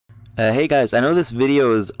Hey guys, I know this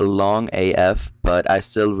video is long AF, but I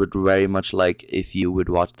still would very much like if you would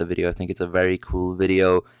watch the video. I think it's a very cool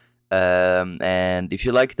video. And if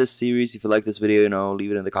you like this series, if you like this video, leave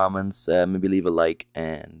it in the comments. Maybe leave a like,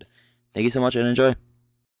 and thank you so much and enjoy.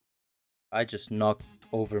 I just knocked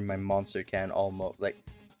over my monster can almost.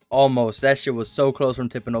 That shit was so close from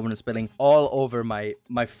tipping over and spilling all over my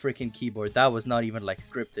freaking keyboard. That was not even like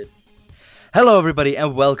scripted. Hello everybody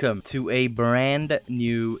and welcome to a brand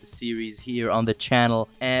new series here on the channel.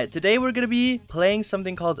 And today we're going to be playing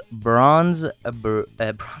something called Bronze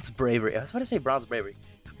Bravery. I was about to say Bronze Bravery.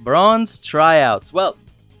 Bronze Tryouts. Well,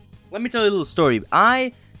 let me tell you a little story.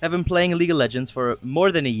 I have been playing League of Legends for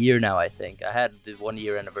more than a year now, I think. I had the 1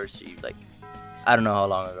 year anniversary, I don't know how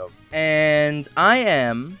long ago. And I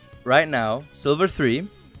am, right now, Silver 3.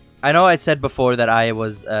 I know I said before that I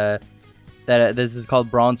was, that this is called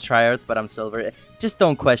Bronze Tryouts, but I'm Silver. Just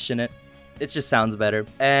don't question it. It just sounds better.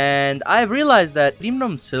 And I've realized that even though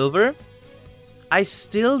I'm Silver, I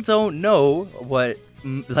still don't know what,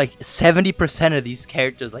 70% of these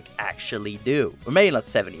characters, actually do. Or maybe not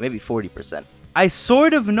 70, maybe 40%. I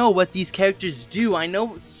sort of know what these characters do. I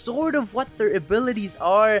know sort of what their abilities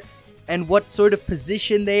are, and what sort of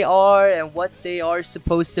position they are, and what they are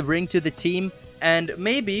supposed to bring to the team. And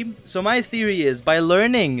maybe, so my theory is, by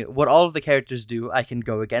learning what all of the characters do, I can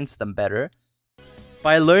go against them better.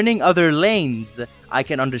 By learning other lanes, I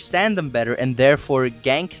can understand them better and therefore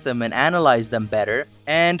gank them and analyze them better.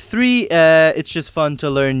 And 3, it's just fun to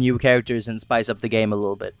learn new characters and spice up the game a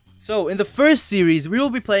little bit. So, in the first series, we will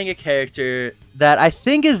be playing a character that I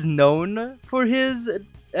think is known for his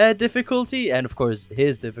difficulty, and of course,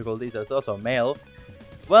 his difficulty, so it's also a male.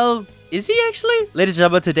 Well, is he actually? Ladies and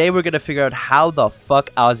gentlemen, today we're gonna figure out how the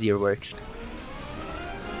fuck Azir works.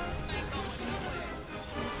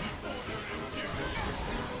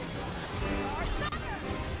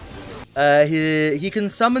 He can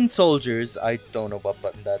summon soldiers. I don't know what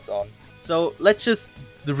button that's on. So let's just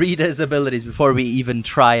read his abilities before we even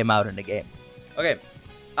try him out in the game. Okay,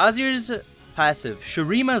 Azir's passive,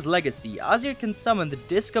 Shurima's Legacy. Azir can summon the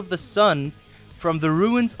Disc of the Sun from the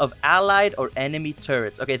ruins of allied or enemy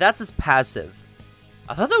turrets. Okay, that's his passive.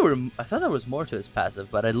 I thought there was more to his passive,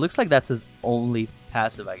 but it looks like that's his only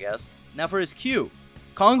passive, I guess. Now for his Q.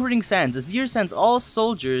 Conquering Sands. Azir sends all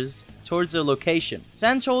soldiers towards their location.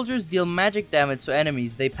 Sand soldiers deal magic damage to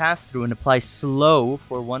enemies they pass through and apply slow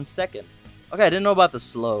for 1 second. Okay, I didn't know about the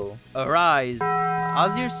slow. Arise.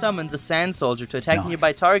 Azir summons a sand soldier to attack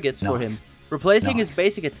nearby targets for him, replacing his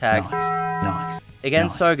basic attacks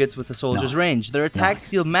against targets with the soldier's range. Their attacks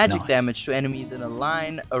deal magic damage to enemies in a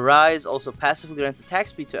line. Arise also passively grants attack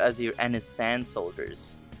speed to Azir and his sand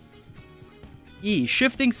soldiers. E.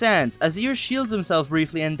 Shifting Sands. Azir shields himself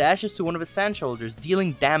briefly and dashes to one of his sand soldiers,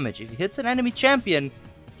 dealing damage. If he hits an enemy champion,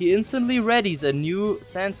 he instantly readies a new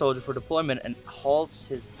sand soldier for deployment and halts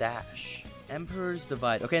his dash. Emperor's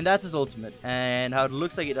Divide. Okay, and that's his ultimate. And how it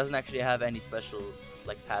looks like it doesn't actually have any special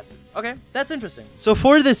passive. Okay, that's interesting. So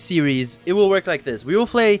for this series, it will work like this. We will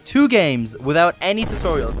play 2 games without any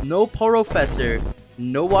tutorials. No professor,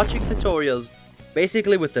 no watching tutorials.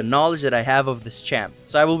 Basically with the knowledge that I have of this champ.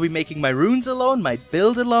 So I will be making my runes alone, my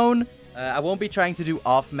build alone. I won't be trying to do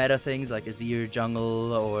off-meta things like Azir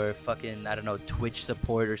jungle or fucking, I don't know, Twitch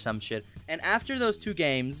support or some shit. And after those 2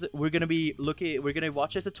 games, we're gonna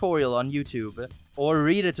watch a tutorial on YouTube or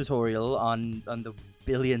read a tutorial on the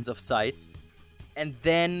billions of sites. And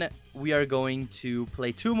then we are going to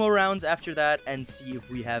play 2 more rounds after that and see if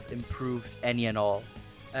we have improved any and all.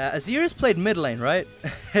 Azir has played mid lane, right?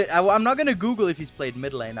 I'm not going to Google if he's played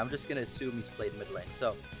mid lane. I'm just going to assume he's played mid lane.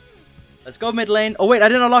 So, let's go mid lane. Oh, wait, I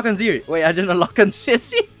didn't unlock on Azir. Wait, I didn't unlock on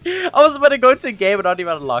Sissy. I was about to go into a game and not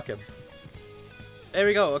even unlock him. There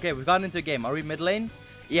we go. Okay, we've gotten into a game. Are we mid lane?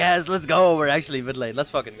 Yes, let's go. We're actually mid lane. Let's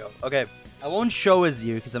fucking go. Okay. I won't show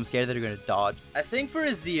Azir because I'm scared that you're going to dodge. I think for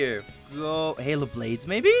Azir, go Halo Blades,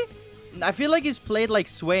 maybe? I feel like he's played like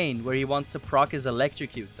Swain, where he wants to proc his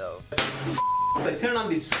Electrocute, though. Turn on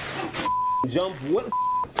this jump. What?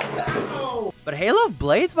 But Halo of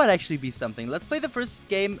Blades might actually be something. Let's play the first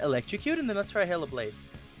game Electrocute, and then let's try Halo Blades.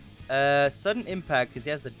 Sudden Impact, because he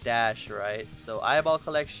has the dash, right? So Eyeball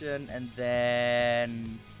Collection, and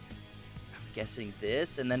then I'm guessing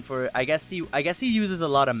this, and then for I guess he uses a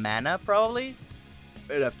lot of mana, probably.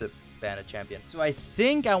 I'd have to ban a champion. So I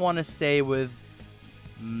think I want to stay with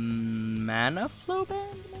Mana Flow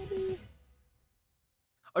Band, maybe?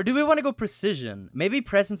 Or do we want to go Precision? Maybe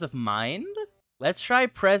Presence of Mind? Let's try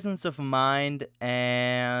Presence of Mind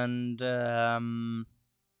and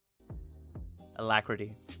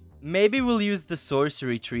Alacrity. Maybe we'll use the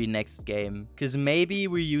sorcery tree next game. Because maybe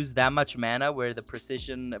we use that much mana where the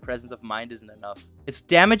precision, presence of mind isn't enough. It's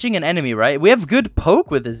damaging an enemy, right? We have good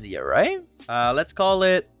poke with Azir, right? Let's call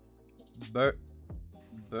it...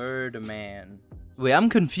 Birdman. Wait, I'm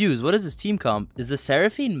confused. What is this team comp? Is the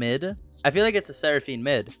Seraphine mid? I feel like it's a Seraphine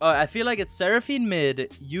mid. Oh, I feel like it's Seraphine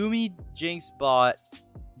mid, Yuumi, Jinx bot,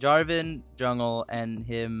 Jarvan jungle, and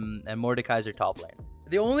him and Mordekaiser top lane.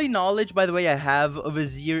 The only knowledge, by the way, I have of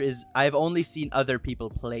Azir is I've only seen other people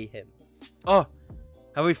play him. Oh,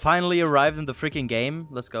 have we finally arrived in the freaking game?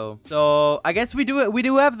 Let's go. So I guess we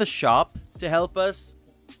do have the shop to help us.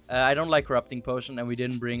 I don't like corrupting potion, and we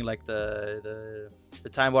didn't bring like the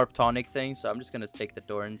time warp tonic thing, so I'm just gonna take the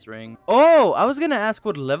Doran's ring. Oh, I was gonna ask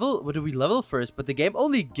what do we level first, but the game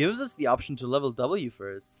only gives us the option to level W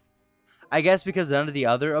first. I guess because none of the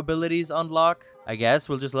other abilities unlock. I guess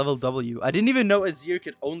we'll just level W. I didn't even know Azir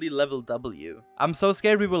could only level W. I'm so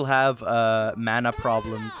scared we will have mana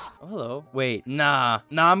problems. Oh, hello. Wait, nah,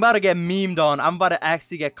 I'm about to get memed on. I'm about to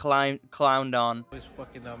actually get clowned on. Always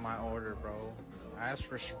fucking up my order, bro. I asked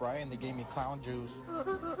for Sprite and they gave me clown juice.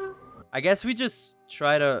 I guess we just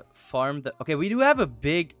try to farm the... Okay, we do have a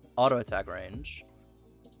big auto attack range.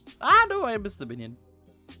 Ah, no, I missed the minion.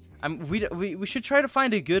 We should try to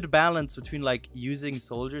find a good balance between like using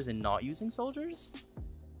soldiers and not using soldiers.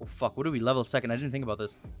 Oh fuck, what do we level second? I didn't think about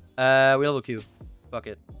this. We level Q. Fuck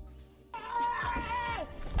it.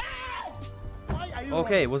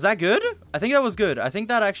 Okay, was that good? I think that was good. I think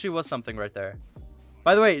that actually was something right there.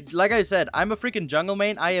 By the way, like I said, I'm a freaking jungle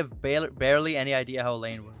main. I have barely any idea how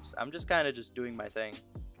lane works. I'm just kind of just doing my thing.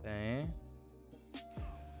 Okay.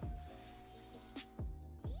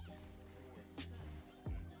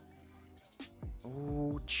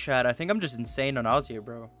 Oh, chat. I think I'm just insane on Azir,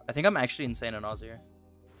 bro. I think I'm actually insane on Azir.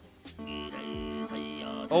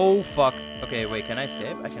 Oh, fuck. Okay, wait. Can I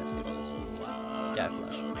escape? I can escape this. Yeah,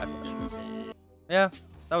 I flash. Yeah,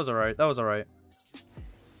 that was alright. That was alright.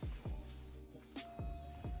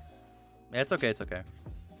 Yeah, it's okay. It's okay.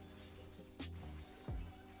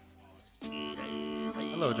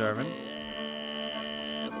 Hello, Jarvan.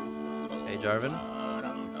 Hey, Jarvan.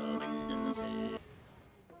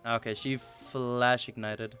 Okay, she flash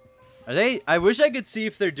ignited. Are they? I wish I could see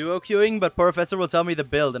if they're duo queuing, but Professor will tell me the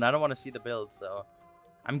build, and I don't want to see the build, so...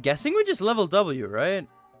 I'm guessing we just level W, right?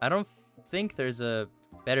 I don't think there's a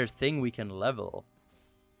better thing we can level.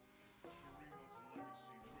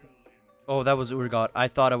 Oh, that was Urgot. I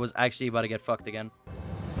thought I was actually about to get fucked again.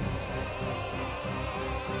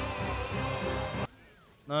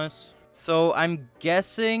 Nice. So, I'm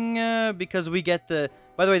guessing because we get the...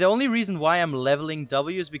 By the way, the only reason why I'm leveling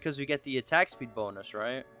W is because we get the attack speed bonus,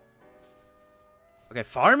 right? Okay,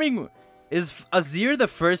 farming... Is Azir the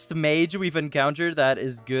first mage we've encountered that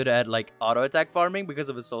is good at, like, auto-attack farming because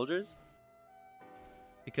of his soldiers?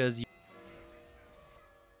 Because...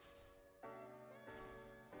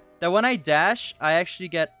 That when I dash, I actually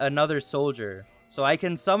get another soldier. So I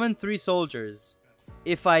can summon 3 soldiers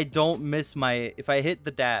if I don't miss my... If I hit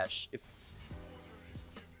the dash.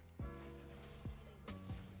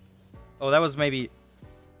 Oh, that was maybe...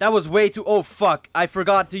 That was way too... Oh, fuck. I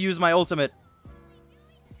forgot to use my ultimate.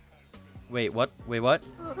 Wait, what? Wait, what?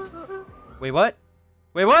 Wait, what?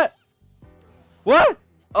 Wait, what? What?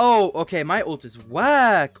 Oh, okay. My ult is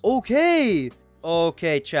whack. Okay.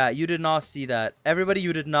 Okay, chat. You did not see that. Everybody,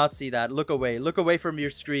 you did not see that. Look away. Look away from your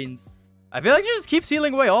screens. I feel like she just keeps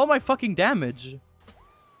healing away all my fucking damage.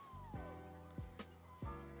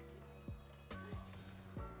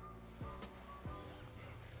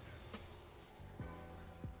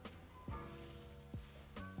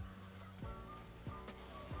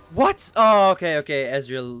 What? Oh, okay, okay,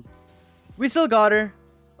 Ezreal. We still got her.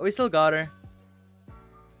 We still got her.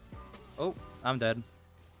 Oh, I'm dead.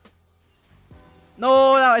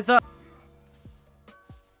 No, I thought...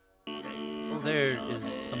 Oh, there is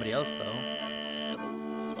somebody else, though.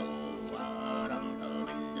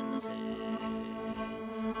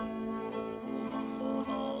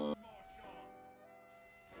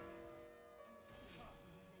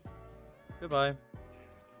 Goodbye.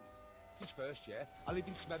 First, yeah. I live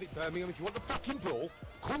in Smethwick, Birmingham. If you want the fucking ball,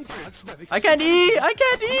 come down Smethwick. I can't eat! I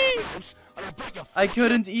can't eat! I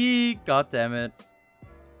couldn't eat! God damn it.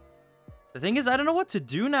 The thing is, I don't know what to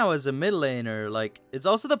do now as a mid laner. Like, it's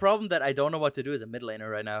also the problem that I don't know what to do as a mid laner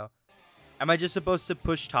right now. Am I just supposed to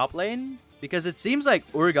push top lane? Because it seems like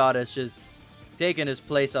Urgot has just taken his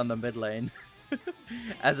place on the mid lane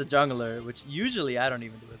as a jungler, which usually I don't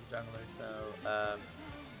even do as a jungler. So,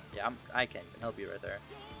 yeah, I can't even help you right there.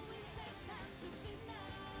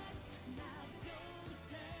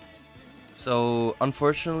 So,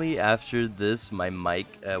 unfortunately, after this, my mic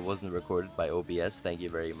wasn't recorded by OBS. Thank you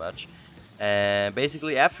very much. And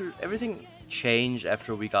basically, after everything changed,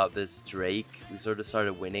 after we got this Drake, we sort of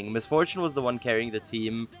started winning. Misfortune was the one carrying the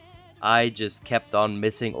team. I just kept on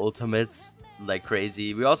missing ultimates like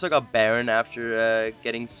crazy. We also got Baron after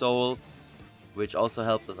getting Soul, which also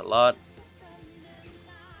helped us a lot.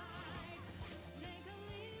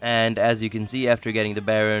 And as you can see, after getting the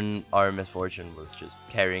Baron, our Misfortune was just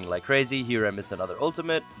carrying like crazy. Here I missed another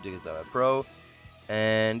ultimate because I'm a pro.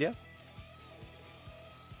 And yeah.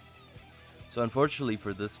 So unfortunately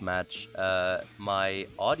for this match, my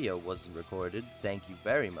audio wasn't recorded. Thank you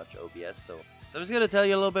very much, OBS. So I'm just going to tell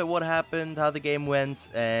you a little bit what happened, how the game went,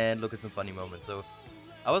 and look at some funny moments. So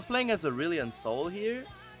I was playing as Aurelion Soul here,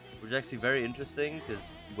 which is actually very interesting, because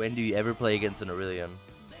when do you ever play against an Aurelion?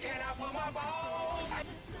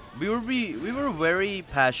 We were very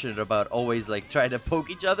passionate about always like trying to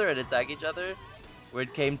poke each other and attack each other. Where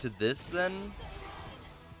it came to this then.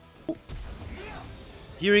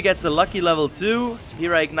 Here he gets a lucky level 2.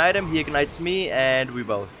 Here I ignite him, he ignites me, and we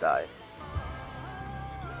both die.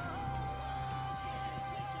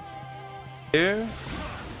 Here,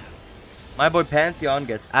 my boy Pantheon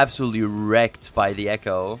gets absolutely wrecked by the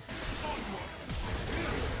Echo.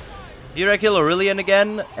 Here I kill Aurelion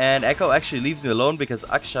again, and Echo actually leaves me alone because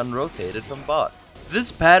Akshan rotated from bot.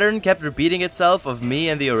 This pattern kept repeating itself of me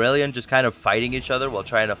and the Aurelion just kind of fighting each other while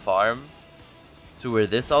trying to farm. To where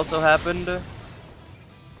this also happened.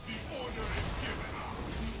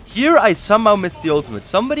 Here I somehow missed the ultimate.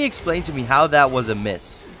 Somebody explain to me how that was a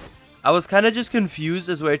miss. I was kind of just confused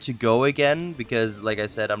as where to go again because, like I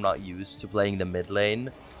said, I'm not used to playing the mid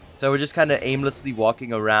lane. So we're just kind of aimlessly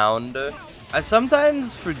walking around. I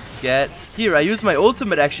sometimes forget. Here, I used my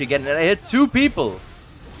ultimate actually again, and I hit 2 people.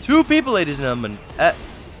 2 people, ladies and gentlemen.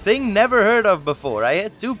 Thing never heard of before. I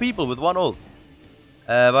hit 2 people with 1 ult.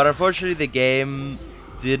 But unfortunately, the game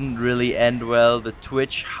didn't really end well. The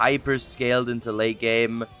Twitch hyper scaled into late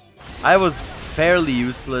game. I was fairly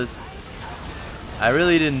useless. I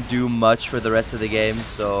really didn't do much for the rest of the game,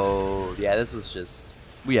 so yeah, this was just...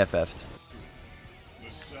 we FF'd.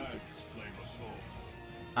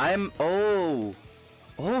 Oh,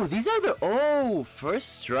 these are the...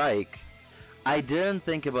 first strike. I didn't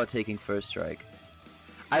think about taking first strike.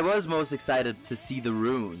 I was most excited to see the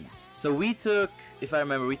runes. So we took, if I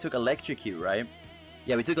remember, we took Electrocute, right?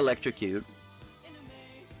 Yeah, we took Electrocute.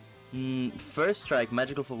 First strike,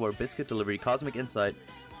 Magical Footwear, Biscuit Delivery, Cosmic Insight,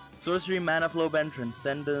 Sorcery, Mana Flow Bend,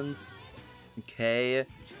 Transcendence. Okay.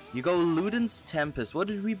 You go Luden's Tempest. What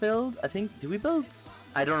did we build? I think, did we build?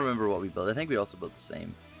 I don't remember what we built. I think we also built the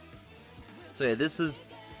same. So yeah, this is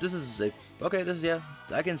okay, this is, yeah,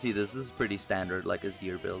 I can see this. This is pretty standard, like a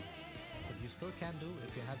Zir build. But you still can do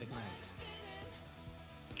if you have Ignite.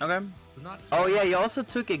 Okay. Oh yeah, you also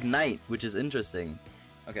took Ignite, which is interesting.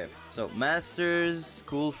 Okay, so Masters,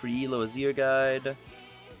 cool for Elo Azir guide.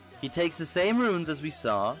 He takes the same runes as we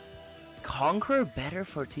saw. Conqueror better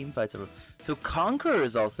for team fights. So Conqueror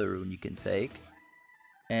is also a rune you can take.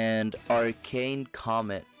 And Arcane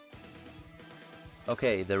Comet.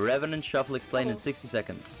 Okay, the Revenant Shuffle explained in 60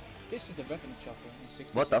 seconds. This is the Revenant Shuffle in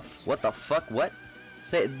 60 what seconds. What the fuck? What?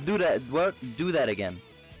 Say, do that. What? Do that again.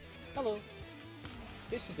 Hello.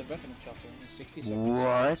 This is the Revenant Shuffle in 60 seconds.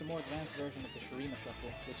 What? It's a more advanced version of the Shurima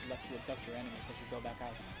Shuffle, which lets you abduct your enemies as you go back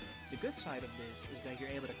out. The good side of this is that you're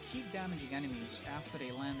able to keep damaging enemies after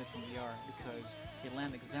they landed from the R, because they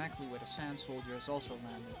land exactly where the Sand Soldiers also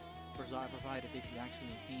landed, provided if you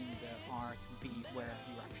actually aim the R to be where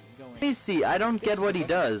you're actually going. Let me see, I don't get what he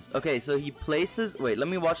does. Okay, so he places... Wait, let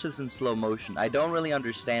me watch this in slow motion. I don't really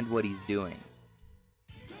understand what he's doing.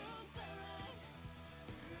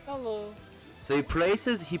 Hello. So he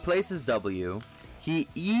places W, he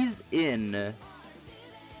E's in, and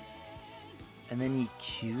then he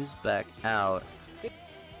Q's back out.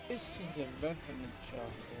 This is the Revenant Shuffle.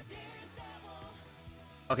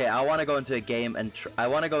 Okay, I want to go into a game and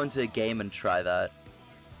try that.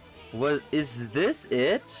 Is this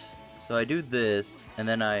it? So I do this, and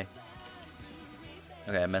then I...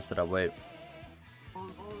 Okay, I messed it up, wait.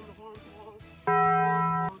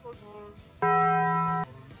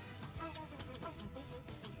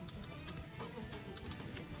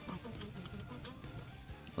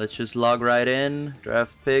 Let's just log right in,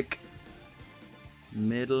 draft pick,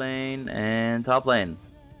 mid lane, and top lane.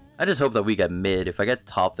 I just hope that we get mid. If I get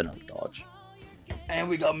top, then I'll dodge. And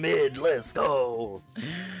we got mid, let's go!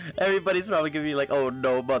 Everybody's probably gonna be like, oh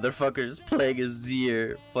no, motherfuckers, playing a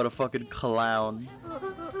Zir. What a fucking clown.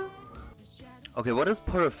 Okay, what does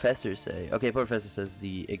Professor say? Okay, Professor says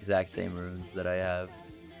the exact same runes that I have.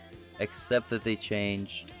 except that they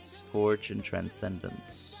changed Scorch and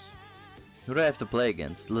Transcendence. Who do I have to play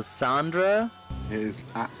against? Lysandra? It is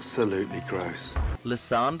absolutely gross.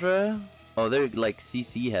 Lysandra? Oh, they're like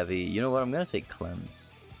CC heavy. You know what? I'm gonna take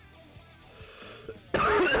Cleanse.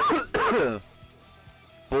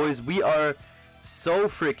 Boys, we are so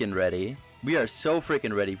freaking ready. We are so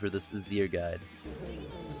freaking ready for this Azir guide.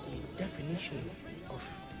 The definition of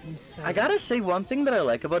insane. I gotta say, one thing that I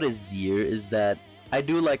like about Azir is that I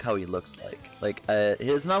do like how he looks like. Like,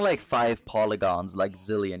 it's not like 5 polygons like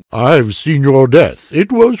Zillion. I've seen your death.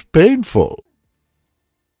 It was painful.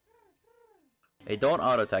 Hey, don't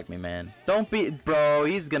auto-attack me, man. Don't be... Bro,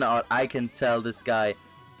 he's gonna... I can tell this guy...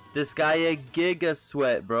 This guy a giga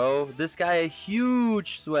sweat, bro. This guy a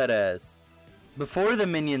huge sweat ass. Before the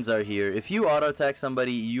minions are here, if you auto-attack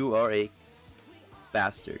somebody, you are a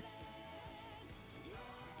bastard.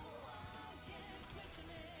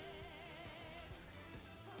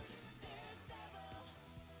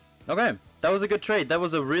 Okay, that was a good trade. That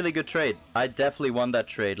was a really good trade. I definitely won that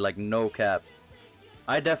trade, like no cap.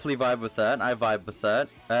 I definitely vibe with that. I vibe with that.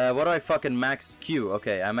 What do I fucking max Q?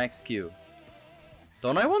 Okay, I max Q.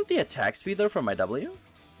 Don't I want the attack speed though for my W?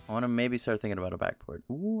 I want to maybe start thinking about a backport.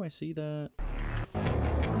 Ooh, I see that.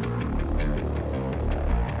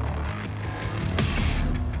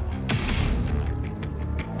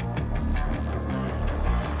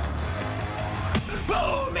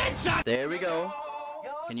 There we go.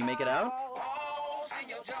 Can you make it out?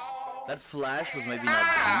 That flash was maybe not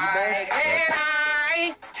the best.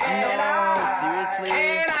 No, seriously?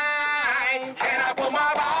 Can I put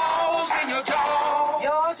my balls in your jaws?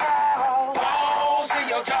 Your jaws. Balls in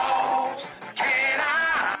your jaws. Can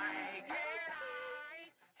I?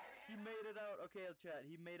 He made it out. Okay, I'll chat.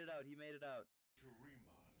 He made it out. He made it out.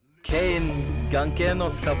 Kane,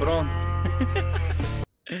 gankenos, cabrón.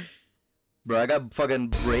 Bro, I got fucking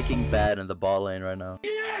Breaking Bad in the ball lane right now.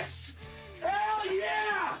 Yes! Hell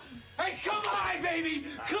yeah! Hey, come on, baby!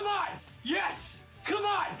 Come on! Yes! Come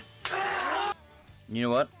on! You know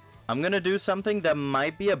what? I'm gonna do something that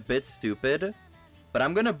might be a bit stupid, but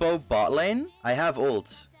I'm gonna bow bot lane. I have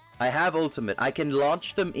ult. I have ultimate. I can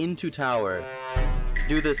launch them into tower.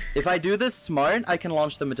 Do this. If I do this smart, I can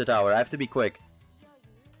launch them into tower. I have to be quick.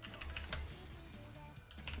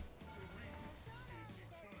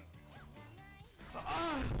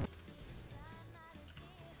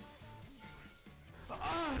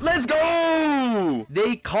 Let's go!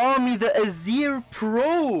 They call me the Azir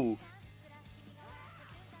Pro.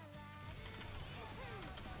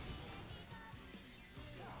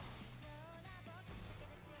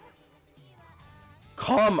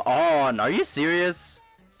 Come on, are you serious?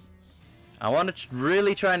 I want to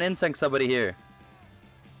really try and insync somebody here.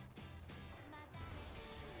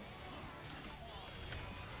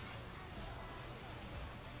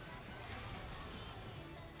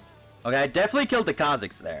 Okay, I definitely killed the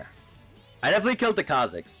Kazakhs there. I definitely killed the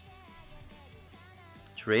Kazakhs.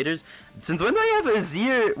 Traders? Since when do I have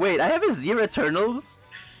Azir? Wait, I have Azir Eternals?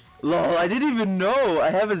 Lol, I didn't even know I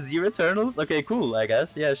have Azir Eternals. Okay, cool, I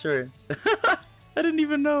guess. Yeah, sure. I didn't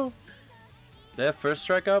even know. Do I have first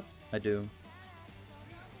strike up? I do.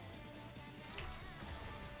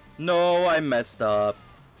 No, I messed up.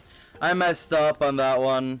 I messed up on that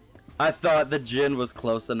one. I thought the Jhin was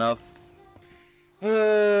close enough.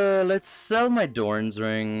 Let's sell my Dorn's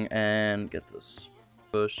ring and get this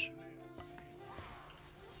push.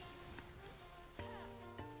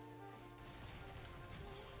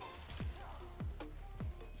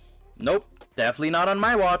 Nope, definitely not on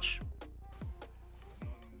my watch.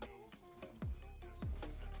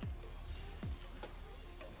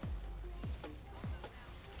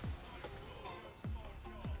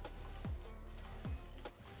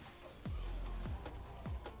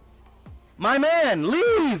 My man,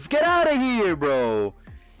 leave! Get out of here, bro!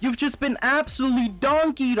 You've just been absolutely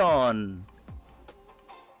donkeyed on!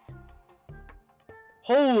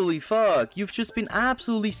 Holy fuck, you've just been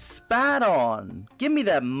absolutely spat on! Give me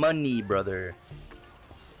that money, brother.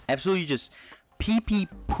 Absolutely just pee-pee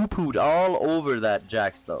poo-pooed all over that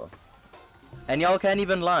Jax, though. And y'all can't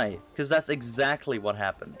even lie, because that's exactly what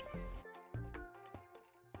happened.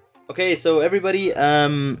 Okay, so everybody,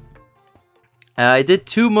 I did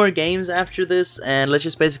 2 more games after this, and let's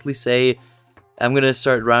just basically say I'm gonna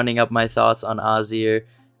start rounding up my thoughts on Azir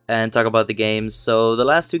and talk about the games. So the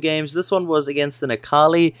last 2 games, this one was against an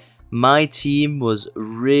Akali. My team was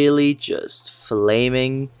really just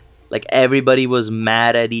flaming. Like, everybody was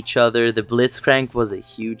mad at each other. The Blitzcrank was a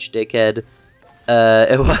huge dickhead.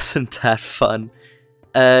 It wasn't that fun.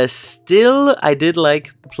 Still, I did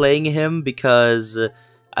like playing him because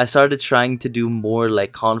I started trying to do more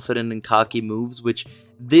like confident and cocky moves, which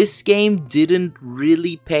This game didn't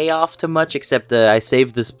really pay off too much, except I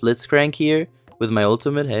saved the Blitzcrank here with my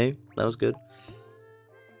ultimate. Hey, that was good.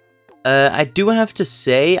 I do have to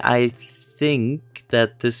say, I think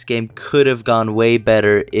that this game could have gone way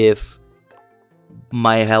better if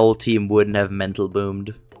my whole team wouldn't have mental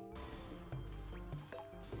boomed.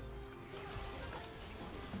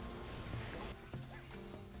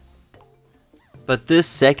 But this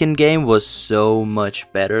second game was so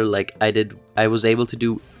much better. Like I was able to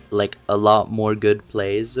do like a lot more good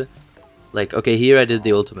plays. Like, okay, here I did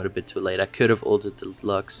the ultimate a bit too late. I could have ulted the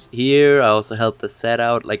Lux. Here I also helped the set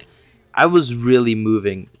out. Like, I was really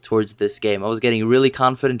moving towards this game. I was getting really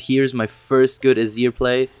confident. Here's my first good Azir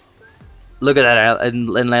play. Look at that,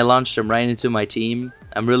 and I launched him right into my team.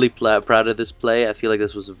 I'm really proud of this play. I feel like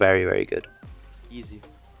this was very, very good. Easy.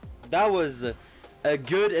 That was a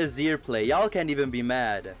good Azir play. Y'all can't even be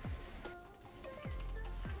mad.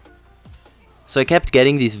 So I kept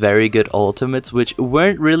getting these very good ultimates, which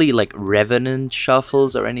weren't really like Revenant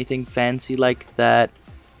shuffles or anything fancy like that.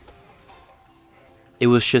 It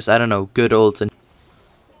was just, I don't know, good ults. And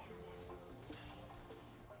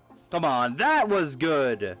come on, that was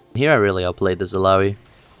good! Here I really outplayed this Alawi.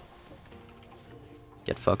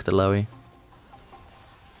 Get fucked, Alawi.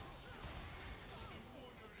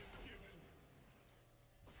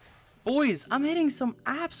 Boys, I'm hitting some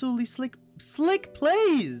absolutely slick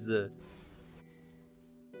plays!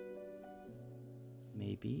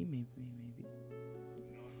 Maybe.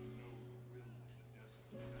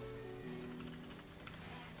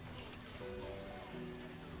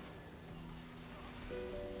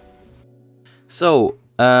 So,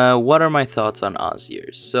 what are my thoughts on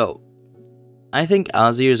Azir? So, I think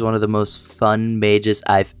Azir is one of the most fun mages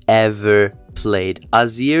I've ever played.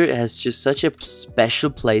 Azir has just such a special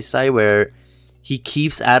playstyle where he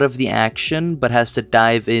keeps out of the action but has to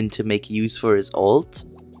dive in to make use for his ult,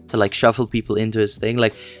 to like shuffle people into his thing.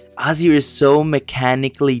 Like, Azir is so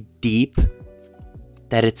mechanically deep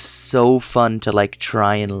that it's so fun to like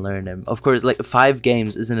try and learn him. Of course, like 5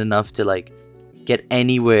 games isn't enough to like get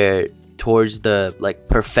anywhere towards the like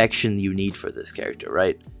perfection you need for this character,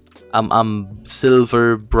 right? I'm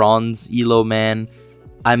silver, bronze, elo man.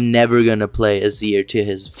 I'm never gonna play Azir to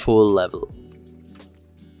his full level.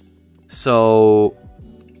 So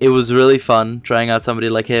it was really fun trying out somebody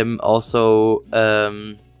like him. Also,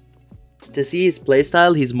 to see his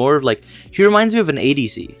playstyle, he's more of like, he reminds me of an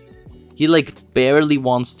ADC. He like barely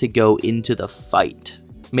wants to go into the fight.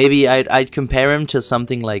 Maybe I'd compare him to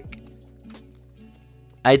something like,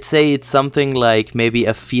 I'd say it's something like maybe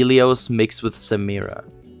a Philios mixed with Samira.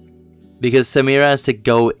 Because Samira has to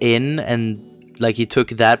go in, and like he took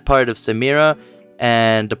that part of Samira,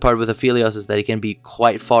 and the part with Aphelios is that he can be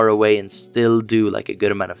quite far away and still do like a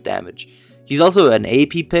good amount of damage. He's also an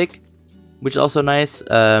AP pick, which is also nice,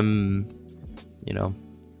 you know.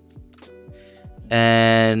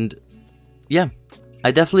 And yeah,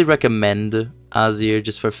 I definitely recommend Azir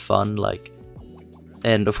just for fun, like.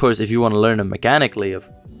 And of course, if you want to learn him mechanically,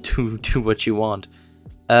 do what you want.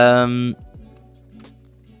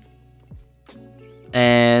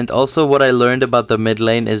 And also what I learned about the mid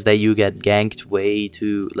lane is that you get ganked way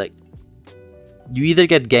too, like, you either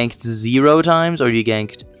get ganked 0 times or you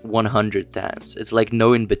ganked 100 times. It's like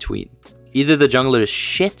no in between. Either the jungler is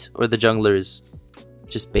shit or the jungler is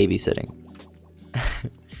just babysitting.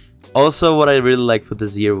 Also, what I really liked with the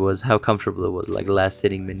Azir was how comfortable it was, like last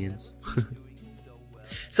hitting minions.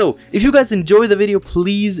 So, if you guys enjoyed the video,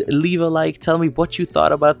 please leave a like. Tell me what you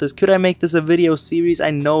thought about this. Could I make this a video series? I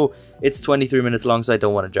know it's 23 minutes long, so I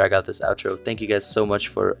don't want to drag out this outro. Thank you guys so much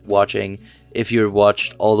for watching. If you're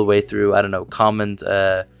watched all the way through, I don't know, comment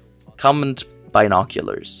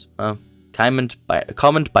binoculars.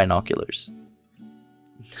 Comment binoculars.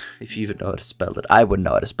 If you even know how to spell it. I wouldn't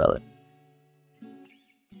know how to spell it.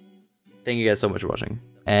 Thank you guys so much for watching.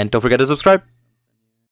 And don't forget to subscribe.